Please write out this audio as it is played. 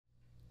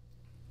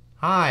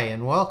Hi,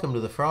 and welcome to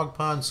the Frog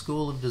Pond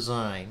School of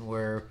Design,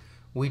 where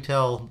we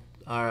tell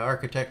our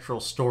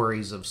architectural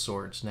stories of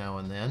sorts now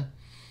and then.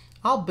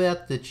 I'll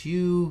bet that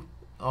you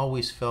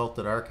always felt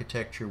that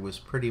architecture was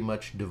pretty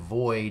much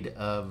devoid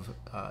of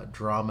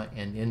drama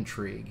and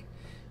intrigue.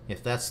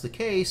 If that's the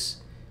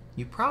case,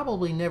 you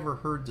probably never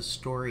heard the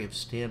story of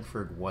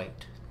Stanford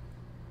White.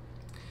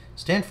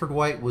 Stanford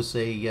White was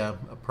a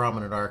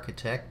prominent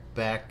architect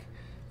back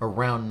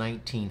around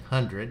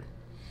 1900.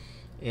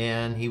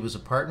 And he was a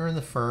partner in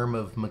the firm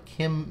of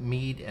McKim,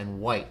 Meade, and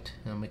White.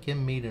 Now,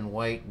 McKim, Meade, and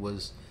White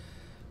was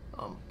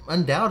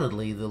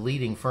undoubtedly the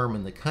leading firm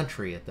in the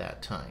country at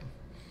that time.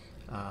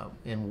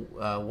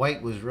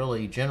 White was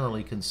really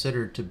generally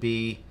considered to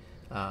be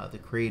the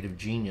creative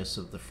genius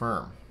of the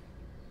firm.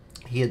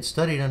 He had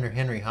studied under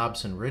Henry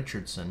Hobson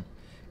Richardson,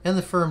 and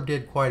the firm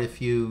did quite a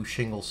few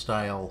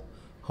shingle-style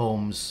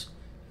homes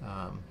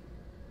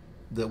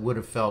that would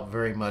have felt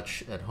very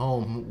much at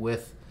home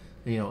with,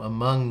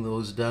 among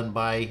those done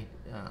by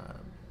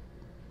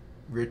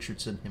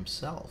Richardson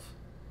himself.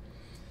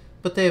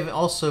 But they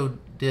also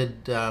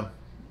did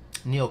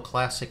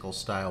neoclassical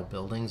style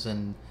buildings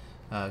and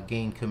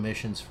gained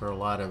commissions for a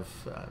lot of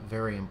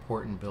very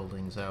important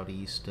buildings out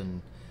east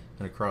and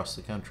across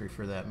the country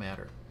for that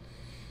matter.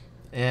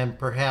 And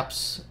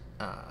perhaps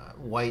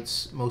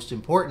White's most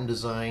important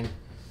design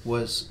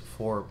was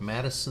for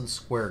Madison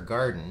Square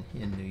Garden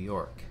in New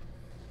York.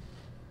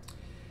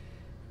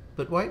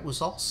 But White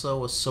was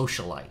also a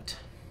socialite,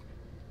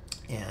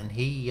 and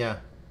he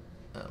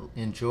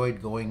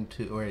enjoyed going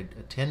to or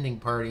attending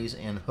parties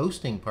and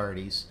hosting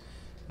parties,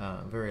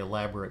 very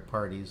elaborate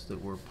parties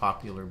that were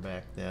popular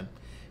back then.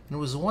 And it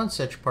was one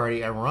such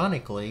party,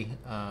 ironically,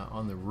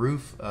 on the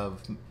roof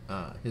of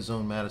his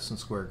own Madison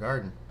Square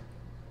Garden,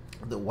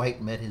 that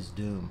White met his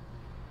doom.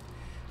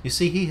 You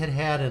see, he had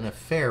had an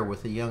affair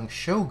with a young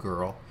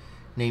showgirl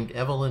named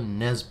Evelyn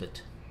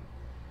Nesbit.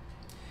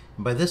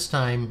 And by this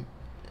time,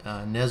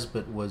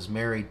 Nesbit was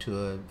married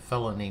to a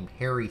fellow named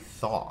Harry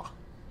Thaw.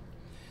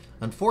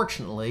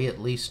 Unfortunately, at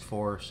least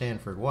for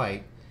Stanford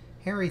White,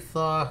 Harry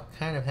Thaw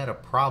kind of had a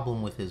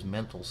problem with his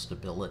mental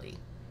stability.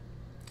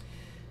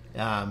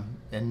 And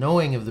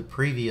knowing of the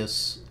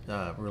previous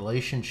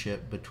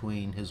relationship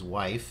between his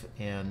wife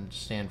and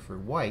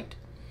Stanford White,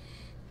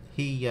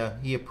 he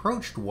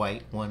approached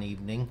White one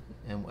evening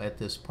at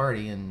this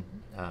party in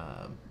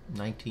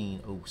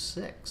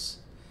 1906.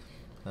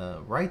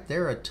 Right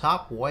there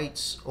atop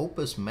White's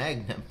opus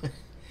magnum.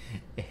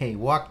 He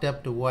walked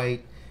up to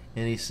White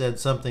and he said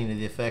something to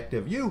the effect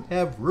of, "You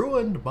have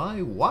ruined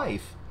my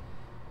wife."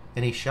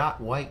 And he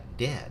shot White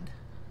dead.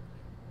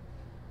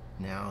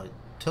 Now, it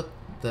took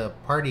the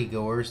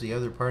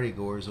other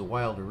partygoers, a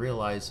while to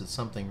realize that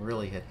something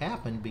really had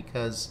happened,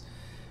 because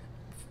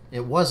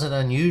it wasn't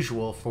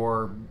unusual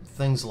for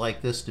things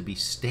like this to be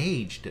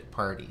staged at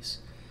parties.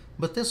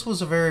 But this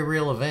was a very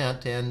real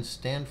event, and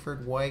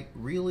Stanford White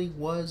really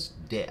was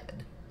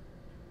dead.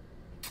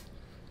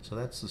 So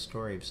that's the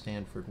story of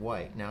Stanford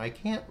White. Now, I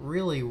can't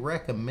really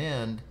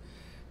recommend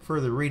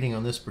further reading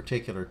on this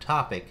particular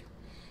topic,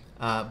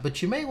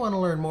 but you may want to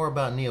learn more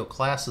about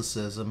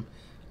neoclassicism,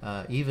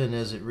 even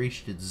as it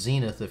reached its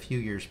zenith a few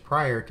years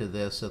prior to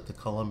this at the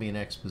Columbian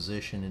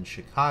Exposition in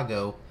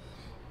Chicago.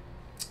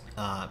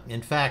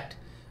 In fact,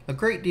 a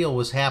great deal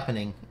was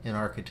happening in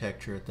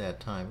architecture at that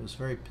time. It was a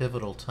very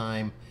pivotal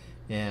time,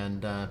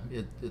 and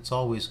it's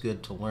always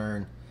good to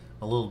learn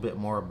a little bit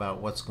more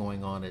about what's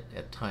going on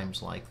at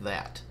times like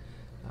that.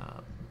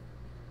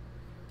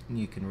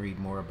 You can read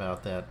more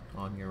about that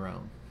on your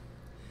own.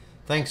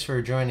 Thanks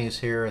for joining us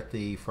here at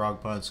the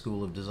Frog Pond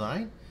School of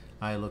Design.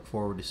 I look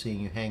forward to seeing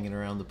you hanging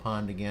around the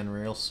pond again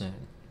real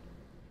soon.